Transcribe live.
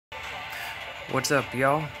What's up,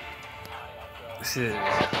 y'all? This is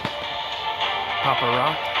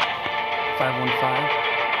paparoc 515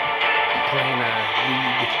 playing a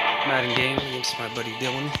league Madden game against my buddy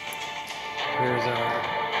Dylan. Here's our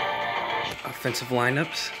offensive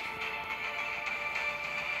lineups.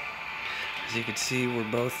 As you can see, we're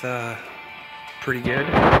both pretty good,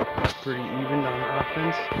 pretty even on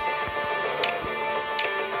offense,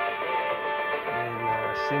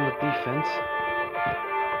 and same with defense.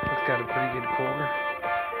 We've got a pretty good core,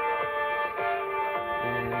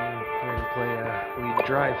 and we're going to play a lead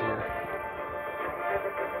drive here.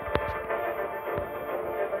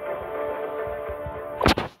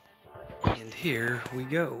 And here we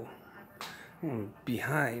go. I'm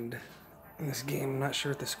behind in this game. I'm not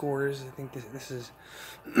sure what the score is. I think this is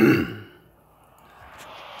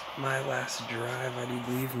my last drive. I do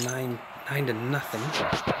believe 9-0.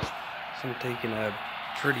 So I'm taking a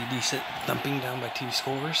pretty decent thumping down by 2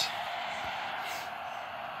 scores.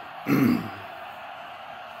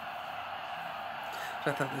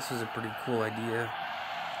 So I thought this was a pretty cool idea,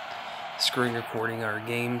 screen recording our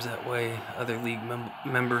games. That way other league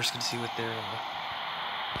members can see what their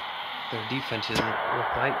defenses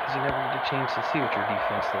look like, because you never get a chance to see what your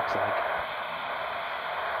defense looks like.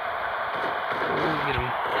 Ooh, get him.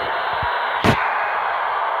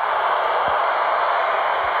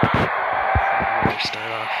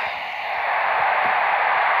 Start off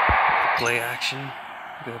the play action.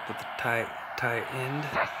 Go up with the tight end,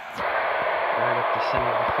 right up the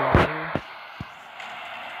center of the field here.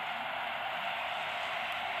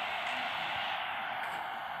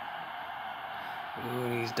 Ooh,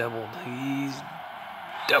 and he's doubled. He's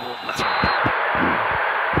doubled.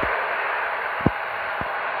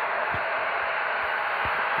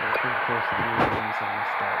 Pretty close to the ends on the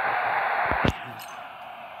start.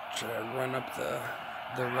 Try to run up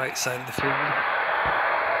the right side of the field.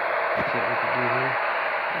 See what we can do here.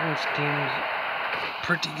 This team's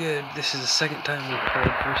pretty good. This is the second time we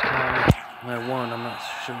played. First time I won. I'm not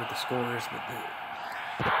sure what the score is, but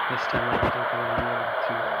this time I think we're going to be able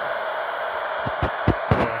to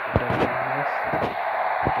pull off a W on this.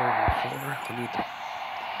 3rd and 4. We'll do the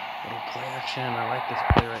little play action. I like this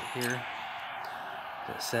play right here.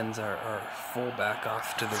 It sends our fullback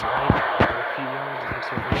off to the right for a few yards, and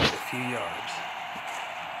so we get a few yards.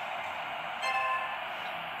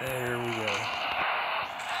 There we go.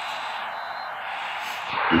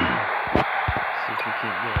 See if we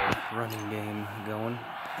can't get a running game going.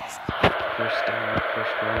 First run, we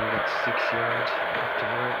got 6 yards. Left to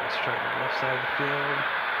right. Let's try the left side of the field.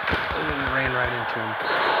 Oh, we ran right into him.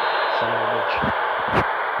 Son of a bitch.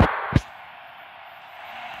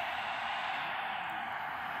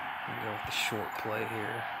 Go with the short play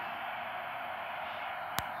here.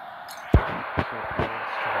 Short play,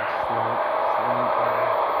 let's try to slow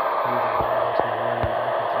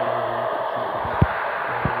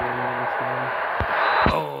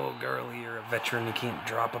Oh, Gurley, you're a veteran. You can't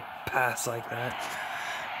drop a pass like that.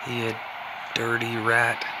 You a dirty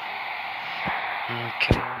rat.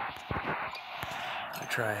 Okay. I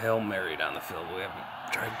try Hail Mary down the field. We haven't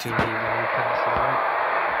tried too many long passes,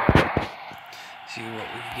 right? See what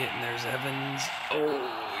we get, and there's Evans. Oh,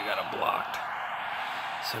 we got it blocked.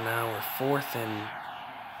 So now we're fourth and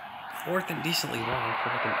decently long.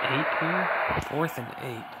 4th and 8 here. 4th and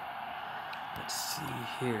 8. Let's see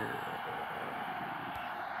here.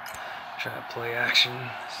 Try to play action.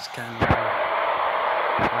 This is kind of a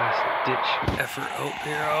last ditch effort hope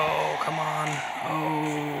here. Oh, come on.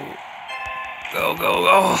 Oh, go.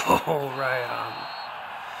 Oh,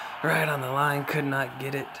 right on the line. Could not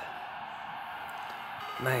get it.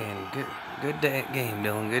 Man, good game,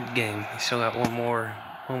 Dylan. Good game. We still got one more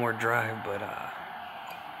drive, but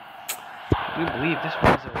we believe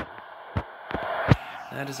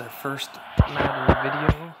that is our first Madden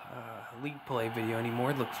video, league play video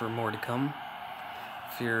anymore. Look for more to come.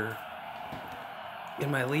 If you're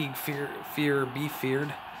in my league, fear or be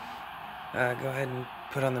feared. Go ahead and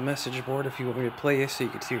put on the message board if you want me to play you, so you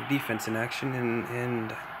can see your defense in action,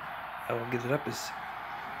 and I will get it up as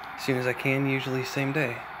soon as I can, usually same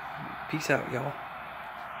day. Peace out, y'all.